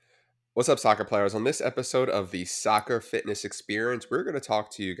What's up, soccer players? On this episode of the Soccer Fitness Experience, we're going to talk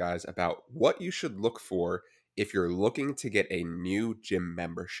to you guys about what you should look for if you're looking to get a new gym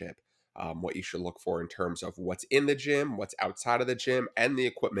membership. What you should look for in terms of what's in the gym, what's outside of the gym, and the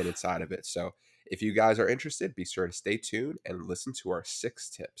equipment inside of it. So, if you guys are interested, be sure to stay tuned and listen to our 6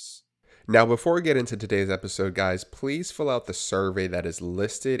 tips. Now, before we get into today's episode, guys, please fill out the survey that is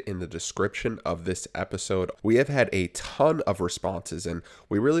listed in the description of this episode. We have had a ton of responses, and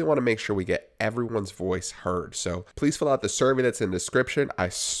we really want to make sure we get everyone's voice heard. So please fill out the survey that's in the description. I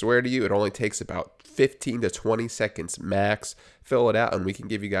swear to you, it only takes about 15 to 20 seconds max. Fill it out, and we can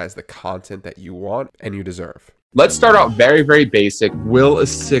give you guys the content that you want and you deserve. Let's start out very, very basic. Will a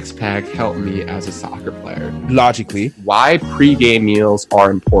six-pack help me as a soccer player? Logically, Why pre-game meals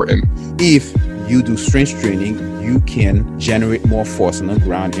are important? if you do strength training, you can generate more force on the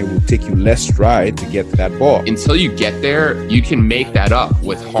ground. It will take you less stride to get to that ball. Until you get there, you can make that up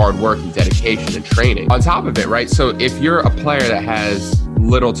with hard work and dedication and training. On top of it, right? So if you're a player that has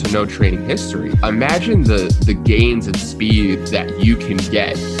little to no training history, imagine the gains and speed that you can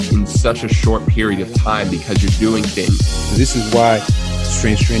get in such a short period of time because you're doing things. This is why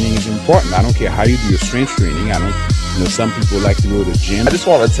strength training is important. I don't care how you do your strength training. Some people like to go to the gym. I just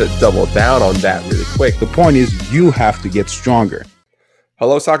wanted to double down on that really quick. The point is, you have to get stronger.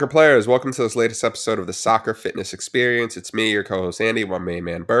 Hello, soccer players. Welcome to this latest episode of the Soccer Fitness Experience. It's me, your co-host Andy, my main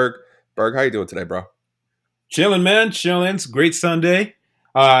man Berg. Berg, how you doing today, bro? Chilling, man. Chilling. It's a great Sunday.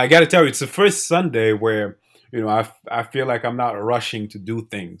 I got to tell you, it's the first Sunday where, I feel like I'm not rushing to do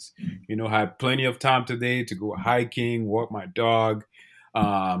things. I had plenty of time today to go hiking, walk my dog,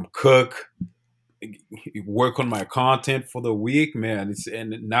 cook, work on my content for the week, man.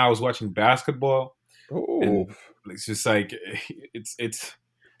 And now I was watching basketball. And it's just like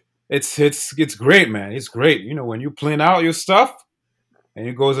it's great, man. It's great. When you plan out your stuff and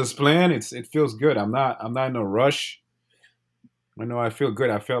it goes as planned, it feels good. I'm not in a rush. I feel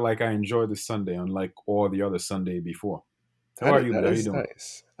good. I felt like I enjoyed the Sunday, unlike all the other Sunday before. How are you, man? How you doing?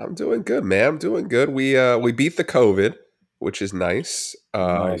 Nice. I'm doing good, man. I'm doing good. We beat the COVID, which is nice.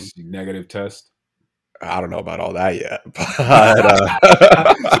 Nice negative test. I don't know about all that yet,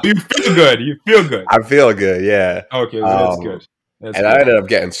 but You feel good. You feel good. I feel good. Yeah. Okay, that's good. That's and good. I ended up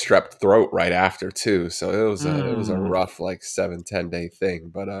getting strep throat right after too, so it was a rough 7-10 day thing.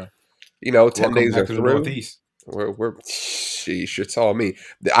 But 10 Welcome days back are to the through. Northeast. We're sheesh, it's all me.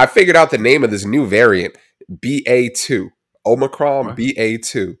 I figured out the name of this new variant, BA2, Omicron What? BA2.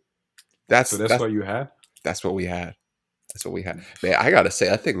 So that's what you had? That's what we had. That's what we had. Man, I gotta say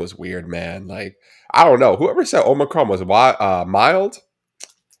that thing was weird, man. Like, I don't know. Whoever said Omicron was mild,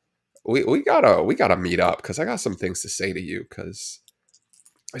 we gotta meet up because I got some things to say to you because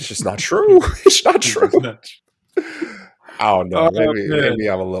it's just not true. It's not true. It's not- I don't know. Oh, Maybe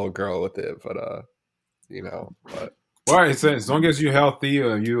man. I'm a little girl with it, but but Well, as long as you're healthy,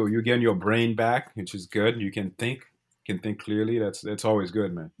 you're getting your brain back, which is good. You can think clearly. That's always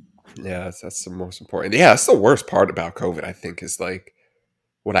good, man. yeah, that's the most important. Yeah, that's the worst part about COVID, I think, is like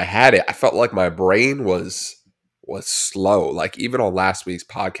when I had it, I felt like my brain was slow. Like even on last week's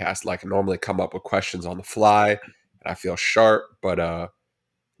podcast, like I normally come up with questions on the fly and I feel sharp, but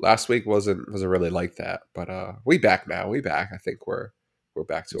last week wasn't really like that. But we back now. We back. I think we're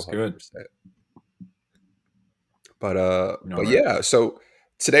back to It's 100%. good. But Right. yeah, so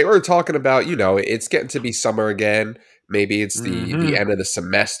today we're talking about, it's getting to be summer again. Maybe it's the Mhm. end of the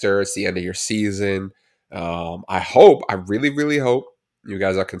semester, it's the end of your season. I really, really hope you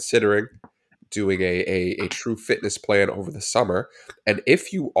guys are considering doing a true fitness plan over the summer. And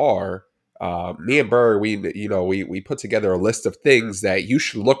if you are, me and Burr, we put together a list of things that you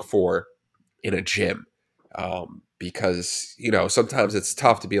should look for in a gym. Because sometimes it's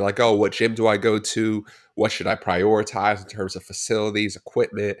tough to be like, oh, what gym do I go to? What should I prioritize in terms of facilities,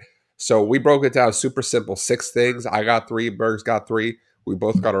 equipment? So we broke it down super simple, 6 things. I got 3, Berg's got 3. We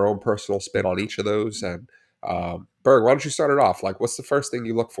both got our own personal spin on each of those. And Berg, why don't you start it off? Like, what's the first thing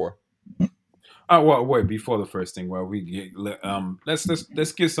you look for? Well, wait, before the first thing,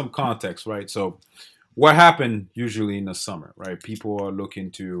 let's give some context, right? So, what happened usually in the summer, right? People are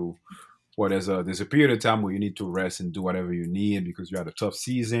looking to there's a period of time where you need to rest and do whatever you need because you had a tough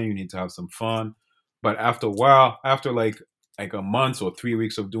season. You need to have some fun, but after a while, after like a month or 3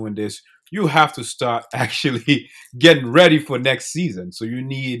 weeks of doing this, you have to start actually getting ready for next season. So you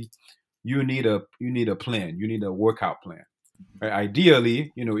need a plan. You need a workout plan. Right?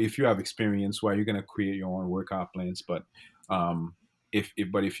 Ideally, if you have experience, well, you're gonna create your own workout plans. But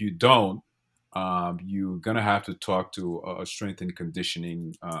if you don't, you're gonna have to talk to a strength and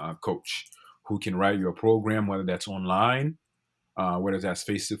conditioning coach who can write you a program, whether that's online whether that's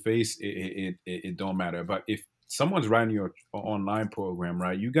face to face, it don't matter. But if someone's writing your online program,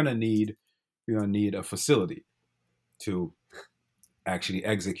 right, you're gonna need a facility to actually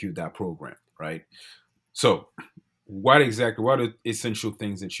execute that program, right? So, what are essential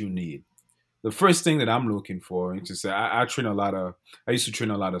things that you need? The first thing that I'm looking for is to say, I used to train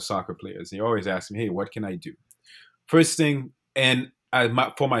a lot of soccer players. They always ask me, hey, what can I do? First thing, and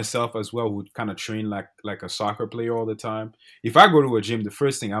for myself as well, who kind of train like a soccer player all the time. If I go to a gym, the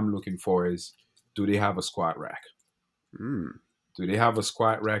first thing I'm looking for is, do they have a squat rack? Mm. Do they have a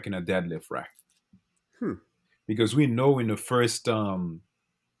squat rack and a deadlift rack? Hmm. Because we know in the first like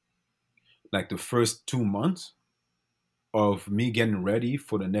the first 2 months of me getting ready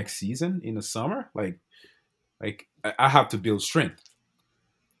for the next season in the summer, like I have to build strength.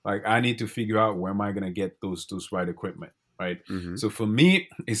 Like I need to figure out where am I gonna get those right equipment, right? Mm-hmm. So for me,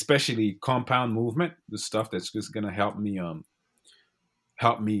 especially compound movement, the stuff that's just gonna help me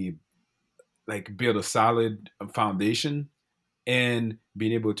like build a solid foundation and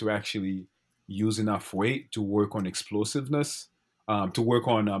being able to actually use enough weight to work on explosiveness, to work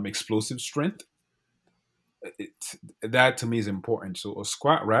on explosive strength. It, that to me is important. So a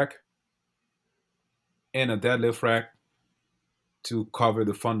squat rack and a deadlift rack to cover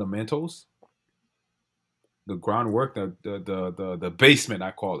the fundamentals, the groundwork, the basement,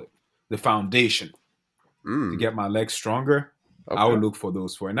 I call it, the foundation to Mm. get my legs stronger. I Okay. would look for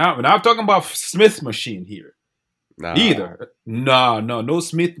those for now. And I'm talking about Smith machine here. Nah. Either no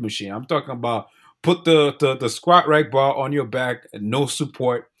Smith machine. I'm talking about put the squat rack bar on your back, and no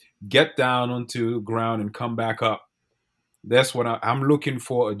support, get down onto the ground and come back up. That's what I'm looking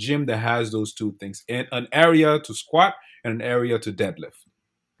for. A gym that has those two things, and an area to squat and an area to deadlift.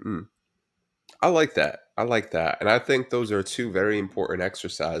 Mm. I like that. I like that. And I think those are two very important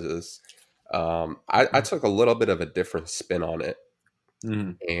exercises. I took a little bit of a different spin on it.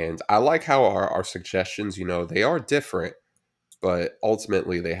 Mm-hmm. And I like how our suggestions, they are different, but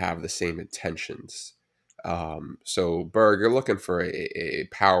ultimately they have the same intentions. So, Berg, you're looking for a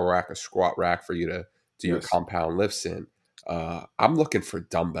power rack, a squat rack for you to do your Yes. compound lifts in. I'm looking for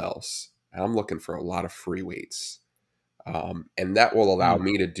dumbbells, and I'm looking for a lot of free weights. And that will allow Mm.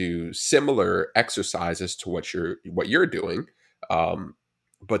 me to do similar exercises to what you're doing, um,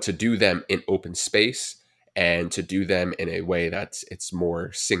 but to do them in open space and to do them in a way that's it's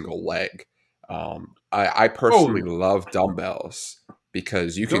more single leg. I personally Oh, love dumbbells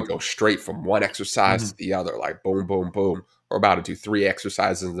because you can don't. go straight from one exercise Mhm. to the other, like boom, boom, boom. We're about to do 3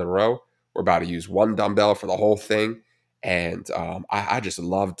 exercises in a row. We're about to use one dumbbell for the whole thing. And I just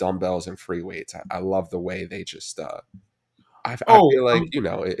love dumbbells and free weights. I love the way they just I Oh, feel like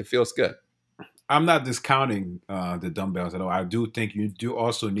it feels good. I'm not discounting the dumbbells at all. I do think you do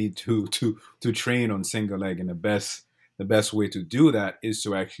also need to train on single leg, and the best way to do that is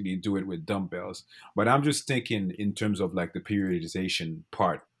to actually do it with dumbbells. But I'm just thinking in terms of like the periodization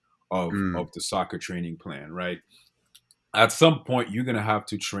part of Mm, of the soccer training plan, right? At some point, you're gonna have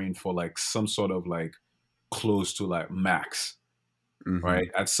to train for like some sort of like close to like max, hmm. right?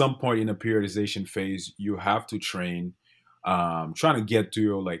 At some point in the periodization phase, you have to train, trying to get to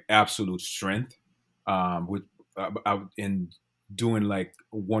your like absolute strength, with in doing like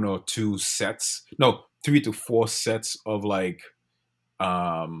 1 or 2 sets, no, 3 to 4 sets of like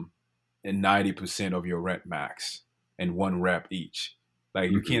and 90% of your rep max and 1 rep each.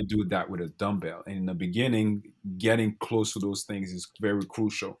 Like you Hmm. can't do that with a dumbbell. And in the beginning, getting close to those things is very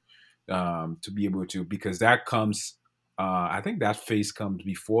crucial, to be able to, because that comes. I think that phase comes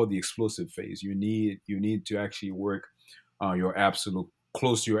before the explosive phase. You need to actually work your absolute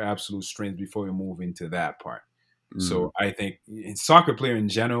close to your absolute strength before you move into that part. Mm. So I think in soccer player in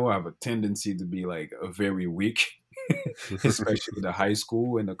general have a tendency to be like a very weak, especially the high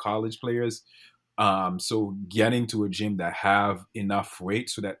school and the college players. So getting to a gym that have enough weight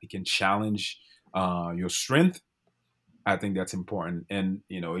so that it can challenge your strength, I think that's important. And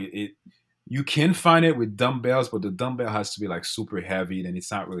you can find it with dumbbells, but the dumbbell has to be like super heavy, then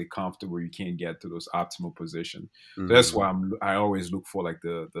it's not really comfortable. You can't get to those optimal positions. So that's Hmm. why I always look for like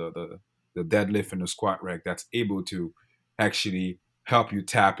the deadlift and the squat rack that's able to actually help you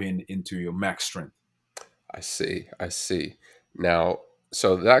tap into your max strength. I see. I see. Now,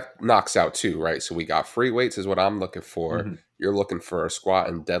 so that knocks out two, right? So we got free weights is what I'm looking for. Mhm. You're looking for a squat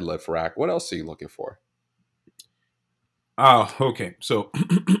and deadlift rack. What else are you looking for? Oh, okay. So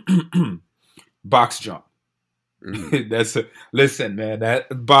box jump. Mm, Listen, man,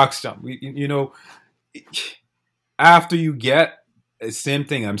 that box jump. After you get same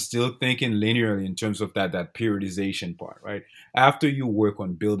thing, I'm still thinking linearly in terms of that periodization part, right? After you work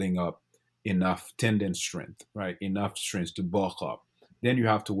on building up enough tendon strength, right? Enough strength to bulk up. Then you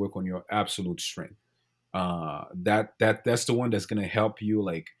have to work on your absolute strength. That's the one that's gonna help you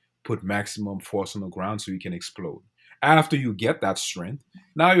like put maximum force on the ground so you can explode. After you get that strength,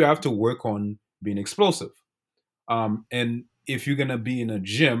 now you have to work on being explosive. And if you're gonna be in a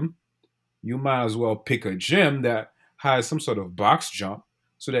gym, you might as well pick a gym that has some sort of box jump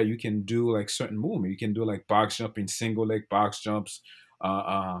so that you can do like certain movement. You can do like box jumping, single leg box jumps,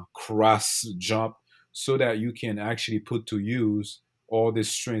 cross jump, so that you can actually put to use all this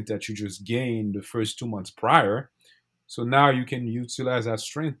strength that you just gained the first 2 months prior. So now you can utilize that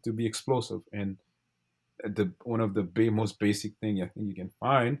strength to be explosive. And the one of the most basic thing I think you can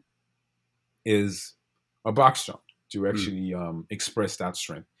find is a box jump to actually express that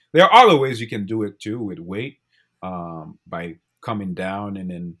strength. There are other ways you can do it too with weight, by coming down and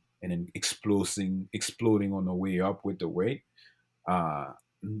then exploding on the way up with the weight.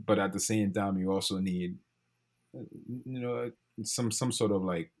 But at the same time, you also need, some sort of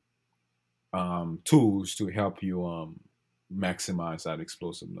like tools to help you maximize that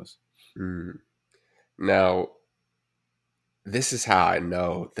explosiveness. Mm. Now, this is how I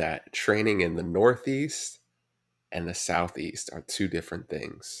know that training in the Northeast and the Southeast are two different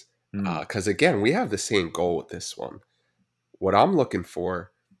things. Because again, we have the same goal with this one. What I'm looking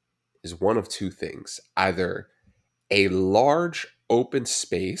for is one of two things: either a large open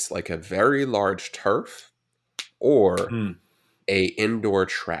space, like a very large turf, or a indoor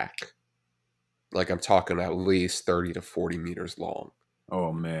track. Like I'm talking at least 30 to 40 meters long.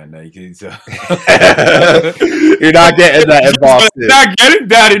 Oh man, You're not getting that in Boston. You're not getting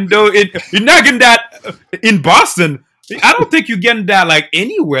that you're not getting that in Boston. I don't think you're getting that like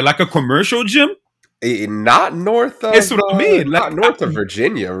anywhere, like a commercial gym. Not north of. That's what I mean. Not north of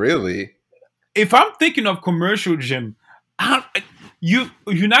Virginia, really. If I'm thinking of commercial gym, you're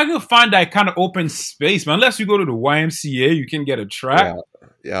not gonna find that kind of open space, man. Unless you go to the YMCA, you can get a track.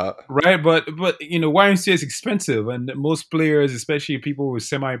 Yeah. Right, but YMCA is expensive, and most players, especially people with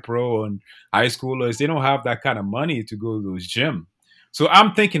semi-pro and high schoolers, they don't have that kind of money to go to those gym. So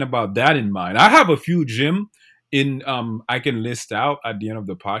I'm thinking about that in mind. I have a few gym I can list out at the end of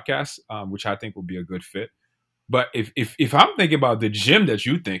the podcast, which I think will be a good fit. But if I'm thinking about the gym that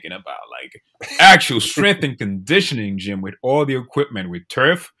you're thinking about, like actual strength and conditioning gym with all the equipment with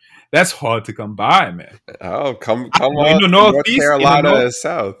turf, that's hard to come by, man. Oh, come on, North Carolina is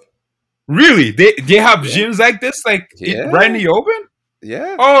South. Really? They have gyms like this, like right in the open?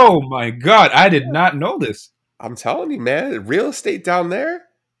 Yeah. Oh my God, I did not know this. I'm telling you, man, real estate down there,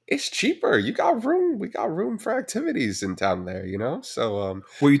 it's cheaper. You got room. We got room for activities in town there, So,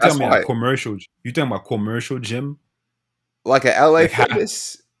 well, you tell me a commercial. You talking about commercial gym, like a LA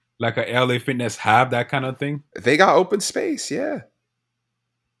Fitness, like a LA Fitness have that kind of thing? They got open space, yeah.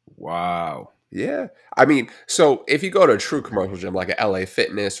 Wow. Yeah. I mean, so if you go to a true commercial gym like a LA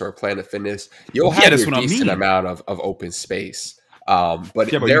Fitness or a Planet Fitness, you'll have a decent amount of open space.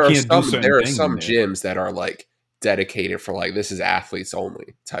 But there are some gyms that are like dedicated for like, this is athletes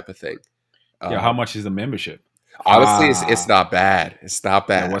only type of thing. How much is the membership? Honestly, it's not bad. It's not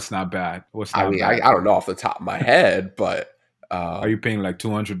bad. Yeah, what's not bad? I don't know off the top of my head, but are you paying like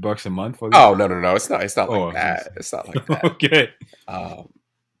 $200 a month for this? Oh, no. It's not like that. It's not like that. Okay.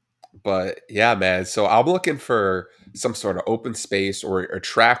 But yeah, man. So I'm looking for some sort of open space, or a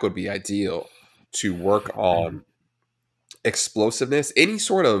track would be ideal to work on explosiveness, any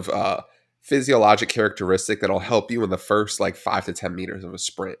sort of physiologic characteristic that'll help you in the first like 5 to 10 meters of a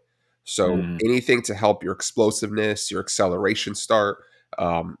sprint. So anything to help your explosiveness, your acceleration start.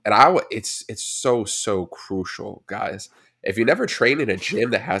 It's so crucial, guys. If you never train in a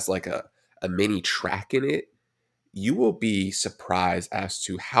gym that has like a mini track in it, you will be surprised as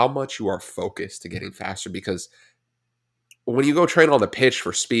to how much you are focused to getting faster. Because when you go train on the pitch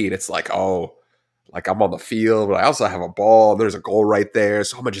for speed, it's like, oh, like I'm on the field, but I also have a ball. And there's a goal right there,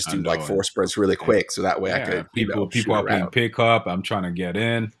 so I'm gonna just do like 4 sprints really quick, so that way I could. People are playing pickup. I'm trying to get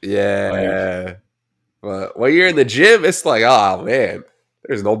in. Yeah, but when you're in the gym, it's like, oh man,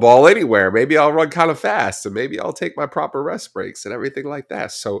 there's no ball anywhere. Maybe I'll run kind of fast, and maybe I'll take my proper rest breaks and everything like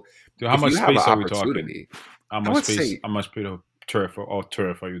that. So, how much space are we talking? How much bit of turf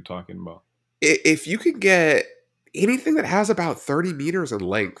are you talking about? If you can get anything that has about 30 meters in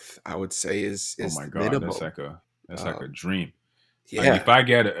length, I would say is oh my God, minimum. That's like a dream. Yeah, like if I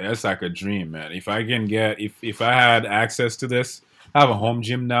get it, that's like a dream, man. If I can get if I had access to this, I have a home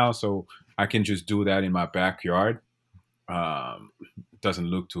gym now, so I can just do that in my backyard. It doesn't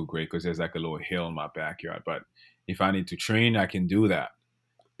look too great because there's like a little hill in my backyard, but if I need to train, I can do that.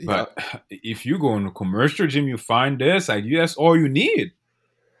 But if you go in a commercial gym, you find this, like that's all you need.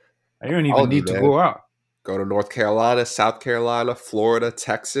 You don't even Telling you, need to man. go out. Go to North Carolina, South Carolina, Florida,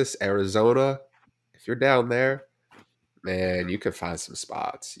 Texas, Arizona. If you're down there, man, you can find some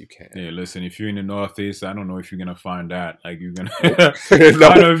spots. You can. Yeah, listen, if you're in the Northeast, I don't know if you're gonna find that. Like you're gonna, Nope. I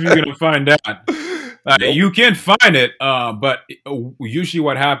don't know if you're gonna find that. Nope. You can find it, but usually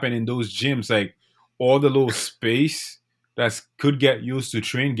what happened in those gyms, like all the little space that could get used to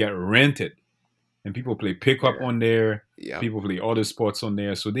train get rented, and people play pickup Yeah. on there. Yeah. People play other sports on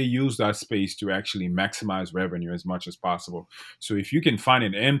there, so they use that space to actually maximize revenue as much as possible. So if you can find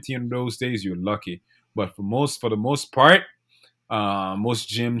it empty in those days, you're lucky. But for the most part, most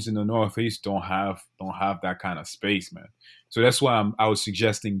gyms in the Northeast don't have that kind of space, man. So that's why I was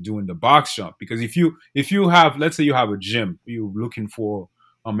suggesting doing the box jump, because if you have, let's say you have a gym, you're looking for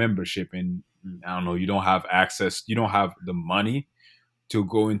a membership, and I don't know, you don't have access, you don't have the money to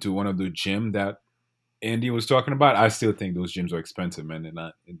go into one of the gym that Andy was talking about. I still think those gyms are expensive, man.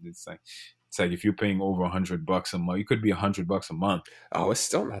 And it's like if you're paying over $100 a month, it could be $100 a month. Oh, it's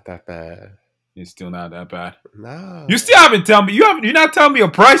still not that bad. It's still not that bad. No. You still haven't told me. You're not telling me a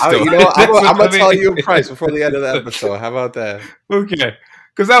price though. You know, I'm gonna tell you a price before the end of the episode. How about that? Okay,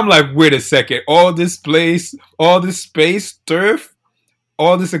 because I'm like, wait a second. All this place, all this space, turf,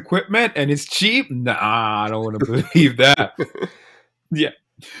 all this equipment, and it's cheap. Nah, I don't want to believe that. Yeah,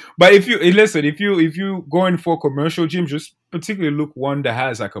 but if you going for commercial gym, just particularly look one that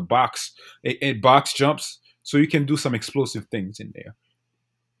has like a box jumps, so you can do some explosive things in there.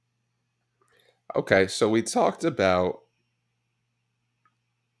 Okay, so we talked about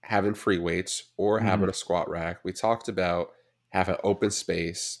having free weights or having a squat rack. We talked about having open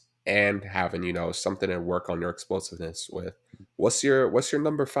space and having, something to work on your explosiveness with. What's your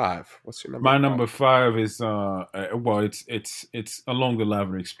number 5? What's your number My 5? number 5 is well, it's along the line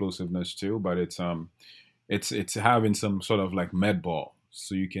of explosiveness too, but it's having some sort of like med ball,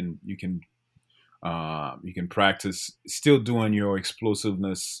 so you can practice still doing your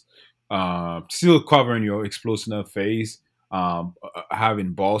explosiveness, still covering your explosive phase,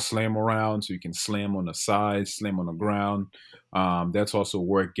 having ball slam around, so you can slam on the sides, slam on the ground. That's also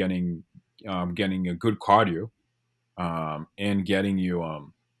work getting a good cardio, and getting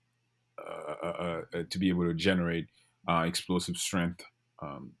you to be able to generate explosive strength,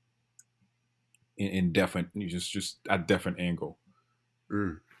 in different, just at different angle.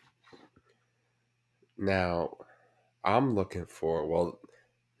 Mm. Now, I'm looking for, well,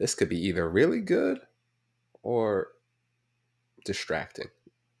 this could be either really good or distracting.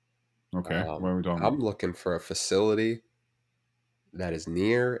 Okay, what are we talking I'm about? looking for a facility that is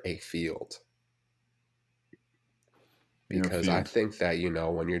near a field. Because I think that,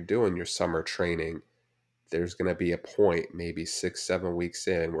 when you're doing your summer training, there's going to be a point, maybe 6-7 weeks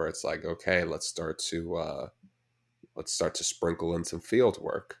in, where it's like, okay, let's start to sprinkle in some field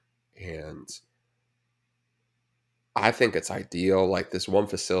work. And I think it's ideal. Like this one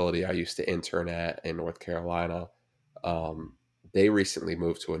facility I used to intern at in North Carolina, they recently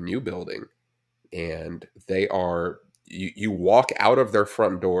moved to a new building, and you walk out of their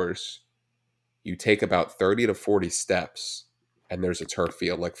front doors, you take about 30 to 40 steps, and there's a turf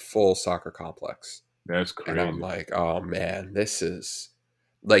field, like full soccer complex. That's crazy. And I'm like, oh man, this is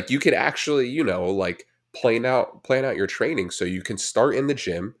like, you could actually, like plan out your training, so you can start in the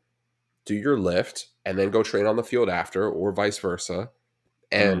gym, do your lift, and then go train on the field after, or vice versa.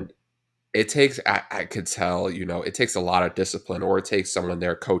 And it takes, I could tell, it takes a lot of discipline, or it takes someone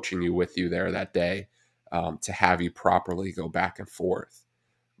there coaching you with you there that day, to have you properly go back and forth.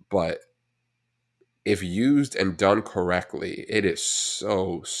 But if used and done correctly, it is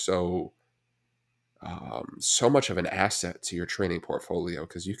so much of an asset to your training portfolio,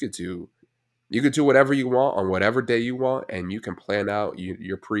 because you could do whatever you want on whatever day you want, and you can plan out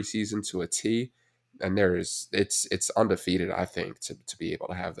your preseason to a T. And it's undefeated, I think, to be able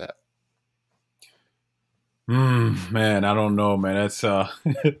to have that. Man, I don't know, man. That's that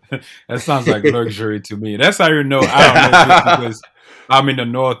sounds like luxury to me. That's how you know. I don't know if it's because I'm in the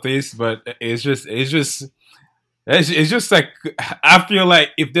Northeast, but it's just like, I feel like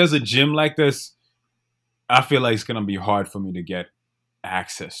if there's a gym like this, I feel like it's gonna be hard for me to get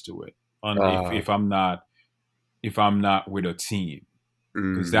access to it if I'm not with a team.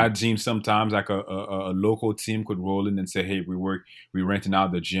 Because that gym, sometimes like a local team could roll in and say, "Hey, we're renting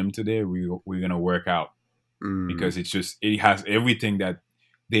out the gym today. We're gonna work out." Because it has everything that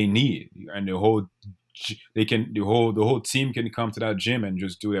they need, and the whole team can come to that gym and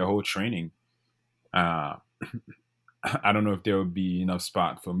just do their whole training. I don't know if there would be enough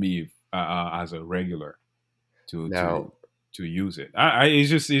spot for me as a regular to use it.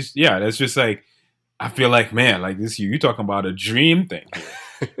 That's just like, I feel like, man, like this, you talking about a dream thing.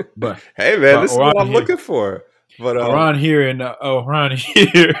 But Hey man, but this is what I'm looking for. But around here in around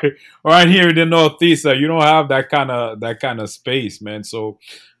here around here in the Northeast, you don't have that kind of space, man. So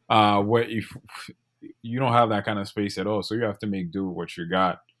where if you don't have that kind of space at all, so you have to make do with what you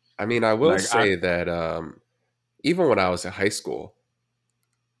got. I mean, I will Like I say that even when I was in high school,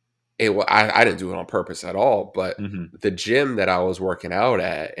 I didn't do it on purpose at all. But mhm. the gym that I was working out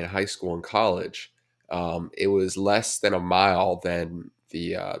at in high school and college, it was less than a mile than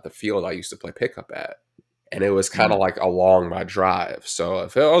the field I used to play pickup at, and it was kind of Mm. like along my drive. So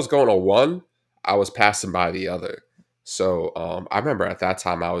if I was going to one, I was passing by the other. So I remember at that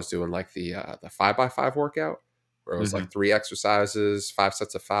time I was doing like the 5x5 workout, where it was like Mhm. 3 exercises, 5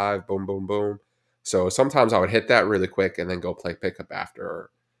 sets of 5, boom, boom, boom. So sometimes I would hit that really quick and then go play pickup after.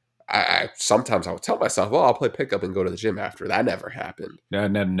 I sometimes I would tell myself, "Well, I'll play pickup and go to the gym after." That never happened.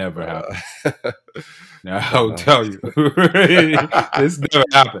 That never Uh, happens. but, I'll tell you, this never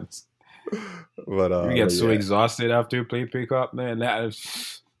happens. You get but so yeah, exhausted after you play pickup, man. That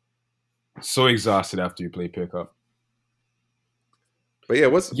is so exhausted after you play pickup. but yeah.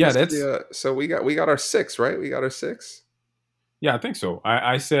 Yeah, What's that's the so we got our six, right? We got our six. yeah, I think so.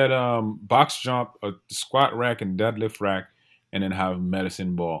 I said box jump, a squat rack, and deadlift rack, and then have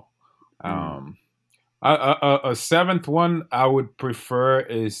medicine ball. Mm, Um, a seventh one I would prefer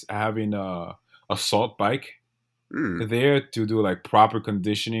is having a assault bike mm, there to do like proper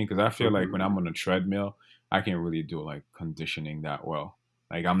conditioning because I feel like when I'm mhm. on a treadmill, I can't really do like conditioning that well.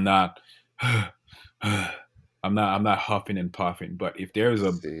 Like I'm not, I'm not huffing and puffing. But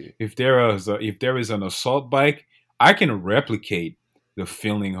Let's see. if there is an assault bike, I can replicate the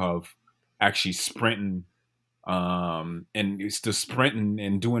feeling of actually sprinting and it's the sprinting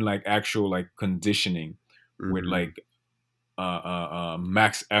and doing like actual like conditioning with Hmm. like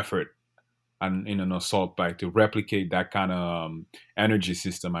max effort and in an assault bike to replicate that kind of energy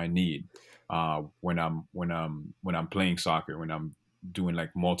system I need when I'm playing soccer when I'm doing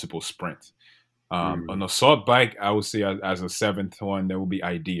like multiple sprints. An Mm. assault bike, I would say as a seventh one, that would be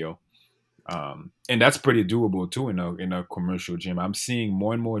ideal. And that's pretty doable too in a commercial gym. I'm seeing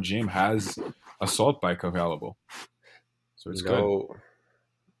more and more gym has assault bike available, so it's You good. know,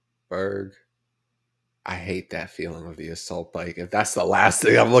 Berg. I hate that feeling of the assault bike. If that's the last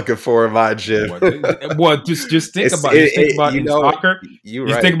thing I'm looking for in my gym, What just think it's about just think about you in know soccer. you're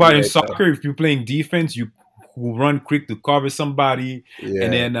Just right. think about You're in right though. soccer if you're playing defense, you who run quick to cover somebody,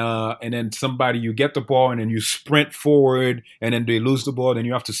 Yeah, and then somebody you get the ball and then you sprint forward and then they lose the ball, then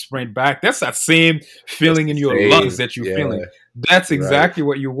you have to sprint back. That's that same it's feeling the in your lungs same. that you're Yeah, feeling. That's you're right. exactly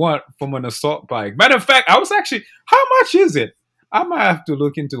what you want from an assault bike. Matter of fact, I was actually how much is it? I might have to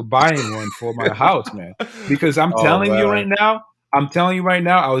look into buying one for my house, man. Because Oh man. I'm telling you right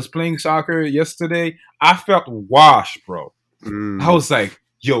now, I was playing soccer yesterday. I felt washed, bro. I Mm. was like,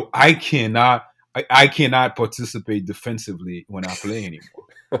 yo, I cannot participate defensively when I play anymore.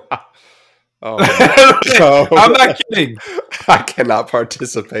 Oh no, I'm not kidding. I cannot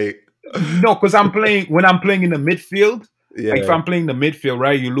participate. No, because I'm playing when I'm playing in the midfield. Like if Yeah, I'm playing the midfield,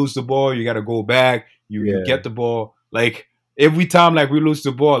 right? You lose the ball, you gotta go back. You yeah. get the ball. Like every time, like we lose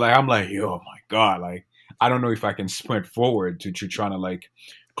the ball, like I'm like, yo, my god, like I don't know if I can sprint forward to trying to like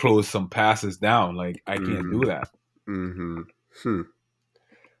close some passes down. Like I can't Mm-hmm. do that. Mm-hmm. Hmm.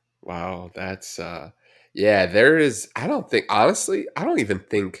 Wow, that's yeah, there is I don't think honestly, I don't even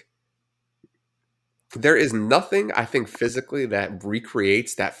think there is nothing I think physically that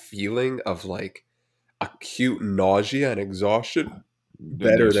recreates that feeling of like acute nausea and exhaustion The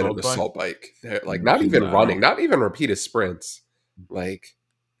better than an assault bike. assault bike. Like not even running, No, not even repeated sprints. Like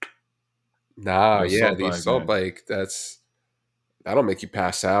nah, the yeah, assault the bike, assault man. bike that'll make you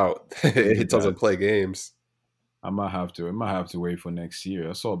pass out. It doesn't That play games. I might have to. I might have to wait for next year.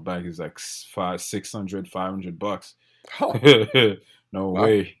 Assault bike is like five, 600, $500. Huh. No Wow.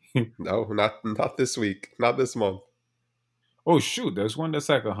 way. No, not this week. Not this month. Oh shoot, there's one that's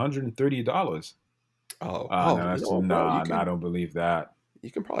like $130. Oh, No, oh, you that's know what, bro? nah, nah, I don't believe that.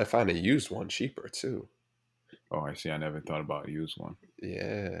 You can probably find a used one cheaper too. Oh, I see. I never thought about use one.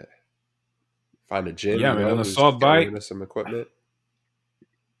 Yeah. Find a gym, Yeah, man, an who's assault getting bike. rid of some equipment.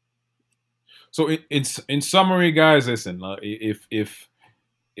 So in summary, guys, listen. If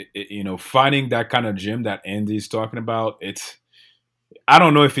you know finding that kind of gym that Andy's talking about, it's I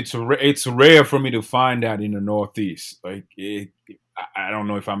don't know if it's rare for me to find that in the Northeast. I don't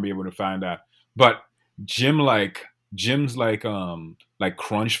know if I'm be able to find that, but gym like gyms like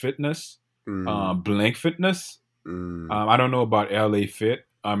Crunch Fitness, Mm, Blank Fitness. mm, I don't know about LA Fit,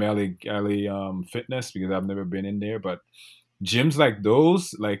 LA Fitness because I've never been in there, but gyms like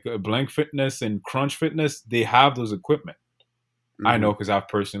those, like Blank Fitness and Crunch Fitness, they have those equipment. I Hmm. know because I've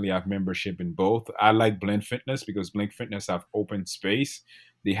personally have membership in both. I like Blink Fitness because Blink Fitness have open space.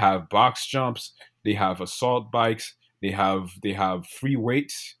 They have box jumps. They have assault bikes. They have free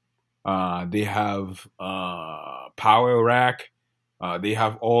weights. They have power rack. They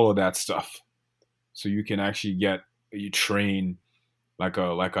have all of that stuff. So you can actually you train like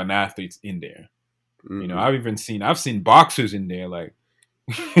an athlete in there. Hmm. I've seen boxers in there. Like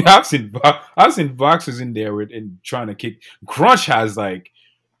I've seen boxers in there with in trying to kick. Crunch has like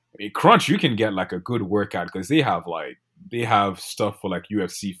Crunch. You can get like a good workout because they have stuff for like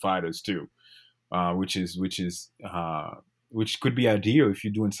UFC fighters too, which could be ideal if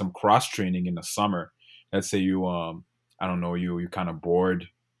you're doing some cross training in the summer. Let's say you I don't know, you kind of bored.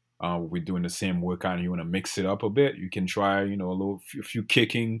 We're doing the same workout and you want to mix it up a bit. You can try a few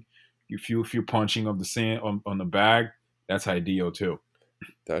kicking, a few punching of the sand on the bag. That's ideal too.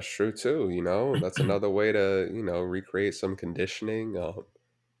 That's true too. That's another way to recreate some conditioning.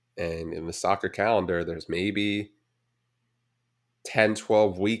 And in the soccer calendar, there's maybe 10,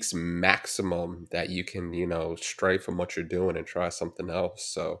 12 weeks maximum that you can stray from what you're doing and try something else.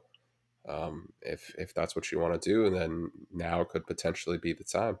 So if that's what you want to do, then now could potentially be the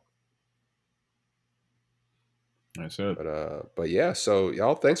time. That's it. But yeah, so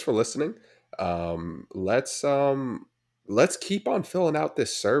y'all, thanks for listening. Let's keep on filling out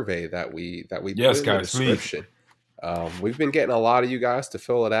this survey that we put Yes, in the guys, please. description. We've been getting a lot of you guys to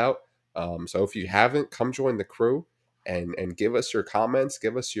fill it out. So if you haven't, come join the crew and give us your comments,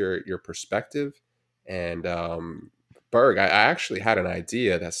 give us your perspective. And Berg, I actually had an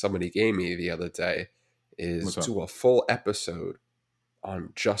idea that somebody gave me the other day, is What's up? do a full episode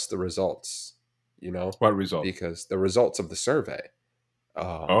on just the results, What result? because the results of the survey. Um,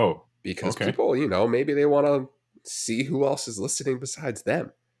 Oh, because okay, people, maybe they want to see who else is listening besides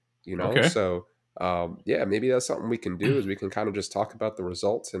them, okay. So, yeah, maybe that's something we can do, is we can kind of just talk about the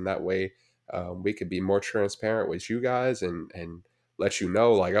results, and that way we could be more transparent with you guys and let you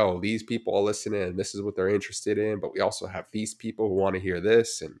know, like, oh, these people are listening and this is what they're interested in, but we also have these people who want to hear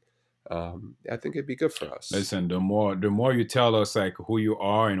this, and I think it'd be good for us. Listen, the more you tell us like who you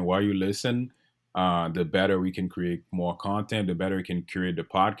are and why you listen, the better we can create more content. The better we can create the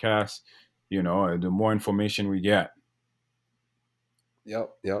podcast. The more information we get.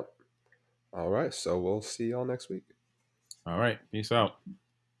 Yep, yep. All right, so we'll see y'all next week. All right, peace out.